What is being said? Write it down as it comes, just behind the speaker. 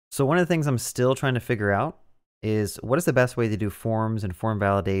So one of the things I'm still trying to figure out is what is the best way to do forms and form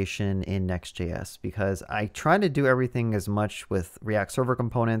validation in next.js, because I try to do everything as much with React Server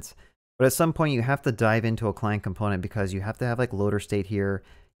components, but at some point you have to dive into a client component because you have to have like loader state here.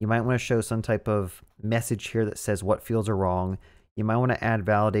 You might want to show some type of message here that says what fields are wrong. You might want to add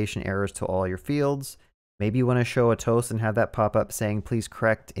validation errors to all your fields. Maybe you want to show a toast and have that pop up saying, please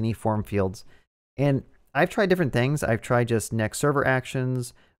correct any form fields. And I've tried different things. I've tried just next server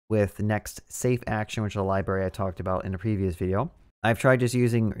actions with next safe action, which is a library I talked about in a previous video. I've tried just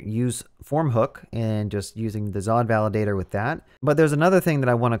using use form hook and just using the Zod validator with that. But there's another thing that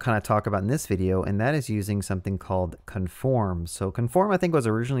I want to kind of talk about in this video, and that is using something called conform. So conform, I think, was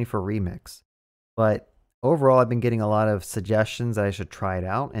originally for Remix, but overall, I've been getting a lot of suggestions that I should try it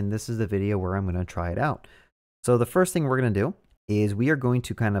out, and this is the video where I'm going to try it out. So the first thing we're going to do is we are going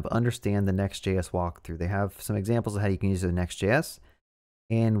to kind of understand the next.js walkthrough. They have some examples of how you can use the next.js.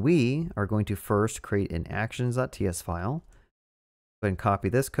 And we are going to first create an actions.ts file. Go ahead and copy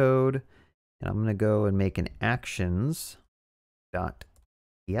this code. And I'm going to go and make an actions.ts.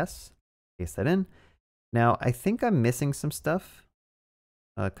 Paste that in. Now, I think I'm missing some stuff.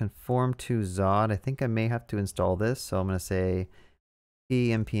 Conform to Zod. I think I may have to install this. So I'm going to say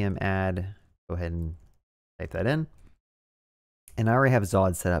npm add. Go ahead and type that in. And I already have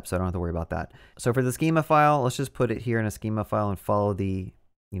Zod set up, so I don't have to worry about that. So for the schema file, let's just put it here in a schema file and follow the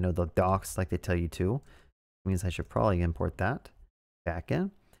the docs like they tell you to. It means I should probably import that back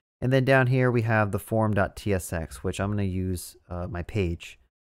in. And then down here we have the form.tsx, which I'm going to use my page.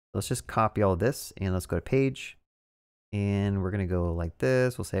 Let's just copy all of this and let's go to page. And we're going to go like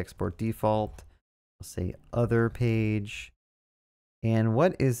this. We'll say export default. We'll say other page. And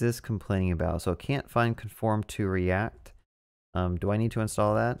what is this complaining about? So it can't find conform to React. Do I need to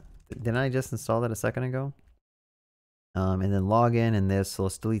install that? Didn't I just install that a second ago? And then login and this, so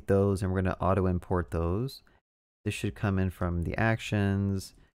let's delete those and we're going to auto import those. This should come in from the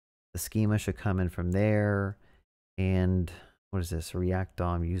actions. The schema should come in from there. And what is this? React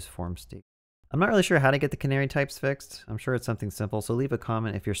DOM use form state. I'm not really sure how to get the canary types fixed. I'm sure it's something simple. So leave a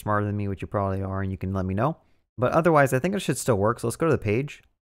comment if you're smarter than me, which you probably are, and you can let me know. But otherwise, I think it should still work. So let's go to the page.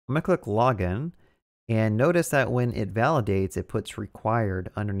 I'm going to click login. And notice that when it validates, it puts required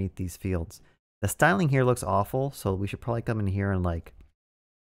underneath these fields. The styling here looks awful, so we should probably come in here and like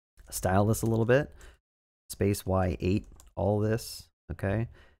style this a little bit. Space Y8, all this, okay?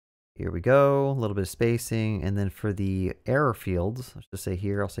 Here we go, a little bit of spacing. And then for the error fields, let's just say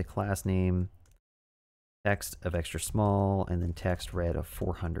here, I'll say class name, text of extra small, and then text red of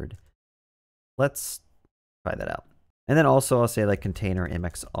 400. Let's try that out. And then also I'll say like container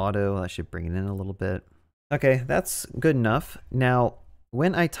mx auto. That should bring it in a little bit. Okay, that's good enough. Now,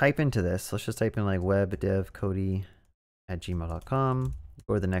 when I type into this, let's just type in like webdevcody@gmail.com.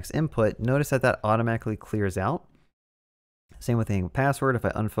 Go to the next input. Notice that that automatically clears out. Same with the password. If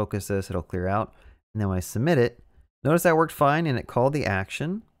I unfocus this, it'll clear out. And then when I submit it, notice that worked fine and it called the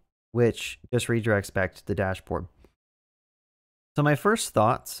action, which just redirects back to the dashboard. So my first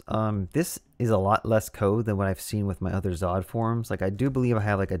thoughts, this is a lot less code than what I've seen with my other Zod forms. Like I do believe I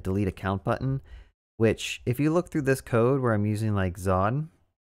have like a delete account button, which if you look through this code where I'm using like Zod,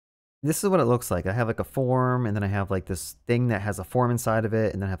 this is what it looks like. I have like a form and then I have like this thing that has a form inside of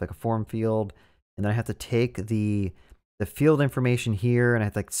it and then I have like a form field and then I have to take the field information here and I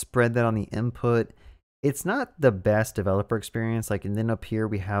have to like spread that on the input. It's not the best developer experience. Like, and then up here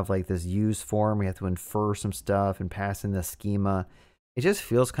we have like this use form. We have to infer some stuff and pass in the schema. It just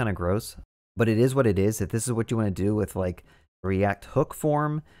feels kind of gross, but it is what it is. If this is what you want to do with like React hook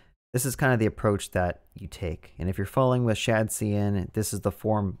form, this is kind of the approach that you take. And if you're following with ShadCN, this is the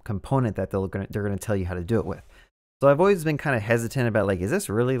form component that they're going to tell you how to do it with. So I've always been kind of hesitant about like, is this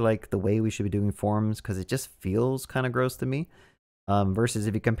really like the way we should be doing forms? Because it just feels kind of gross to me. Versus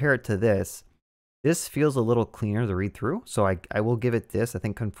if you compare it to this feels a little cleaner to read through. So I will give it this. I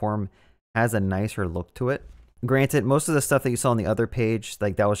think conform has a nicer look to it. Granted, most of the stuff that you saw on the other page,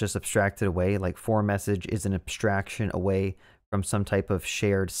 like that was just abstracted away. Like form message is an abstraction away from some type of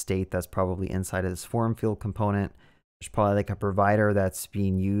shared state that's probably inside of this form field component. There's probably like a provider that's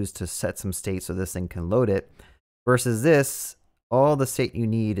being used to set some state so this thing can load it. Versus this, all the state you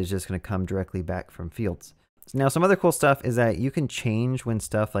need is just going to come directly back from fields. Now, some other cool stuff is that you can change when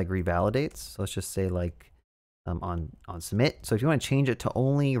stuff like revalidates. So let's just say like on submit. So if you want to change it to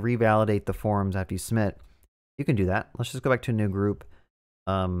only revalidate the forms after you submit, you can do that. Let's just go back to a new group.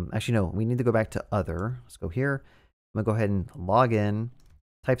 Actually, no, we need to go back to other. Let's go here. I'm going to go ahead and log in,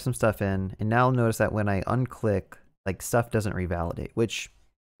 type some stuff in. And now notice that when I unclick, like stuff doesn't revalidate, which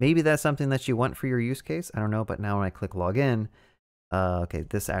maybe that's something that you want for your use case. I don't know. But now when I click login, Okay,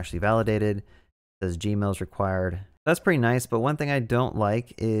 this actually validated. It says Gmail's required. That's pretty nice, but one thing I don't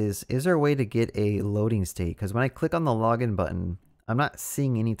like is there a way to get a loading state? Because when I click on the login button, I'm not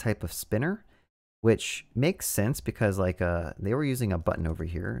seeing any type of spinner, which makes sense because like they were using a button over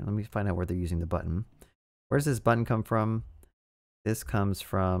here. Let me find out where they're using the button. Where does this button come from? This comes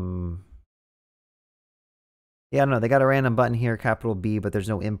from... Yeah, I don't know. They got a random button here, capital B, but there's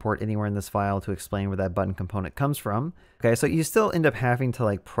no import anywhere in this file to explain where that button component comes from. Okay, so you still end up having to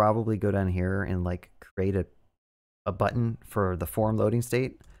like probably go down here and like create a button for the form loading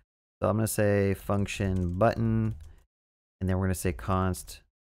state. So I'm going to say function button, and then we're going to say const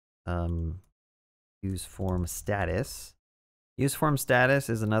use form status. Use form status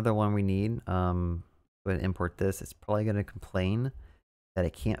is another one we need. Go ahead and import this. It's probably going to complain that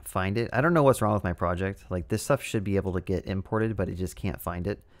it can't find it. I don't know what's wrong with my project. Like this stuff should be able to get imported, but it just can't find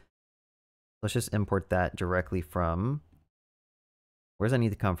it. Let's just import that directly from, where does that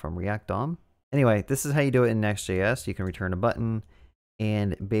need to come from? React DOM? Anyway, this is how you do it in next.js. You can return a button,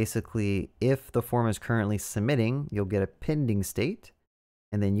 and basically if the form is currently submitting, you'll get a pending state,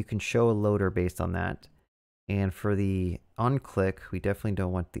 and then you can show a loader based on that. And for the onClick, we definitely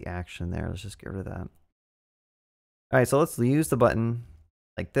don't want the action there. Let's just get rid of that. All right, so let's use the button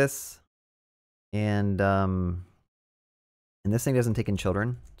like this, and this thing doesn't take in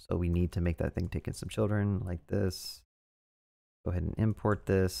children, so we need to make that thing take in some children like this. Go ahead and import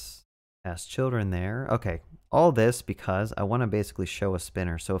this, pass children there. Okay, all this because I want to basically show a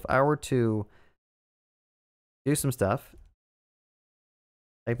spinner. So if I were to do some stuff,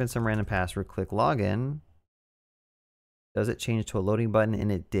 type in some random password, click login, does it change to a loading button?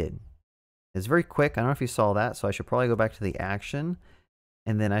 And it did. It's very quick. I don't know if you saw that, so I should probably go back to the action.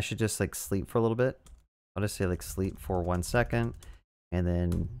 And then I should just like sleep for a little bit. I'll just say like sleep for 1 second and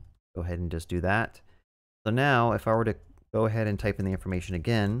then go ahead and just do that. So now if I were to go ahead and type in the information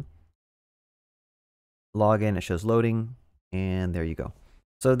again, log in, it shows loading, and there you go.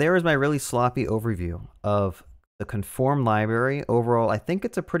 So there is my really sloppy overview of the conform library. Overall, I think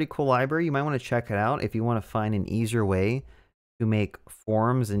it's a pretty cool library. You might want to check it out if you want to find an easier way to make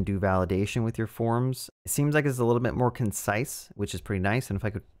forms and do validation with your forms. It seems like it's a little bit more concise, which is pretty nice. And if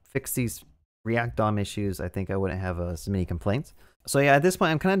I could fix these React DOM issues, I think I wouldn't have so many complaints. So yeah, at this point,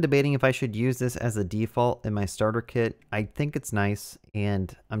 I'm kind of debating if I should use this as a default in my starter kit. I think it's nice,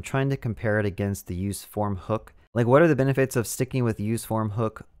 and I'm trying to compare it against the use form hook. Like, what are the benefits of sticking with use form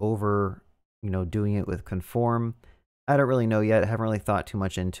hook over, doing it with conform? I don't really know yet. I haven't really thought too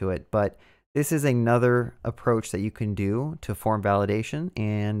much into it, but this is another approach that you can do to form validation.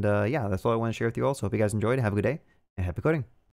 And yeah, that's all I want to share with you all. So hope you guys enjoyed. Have a good day and happy coding.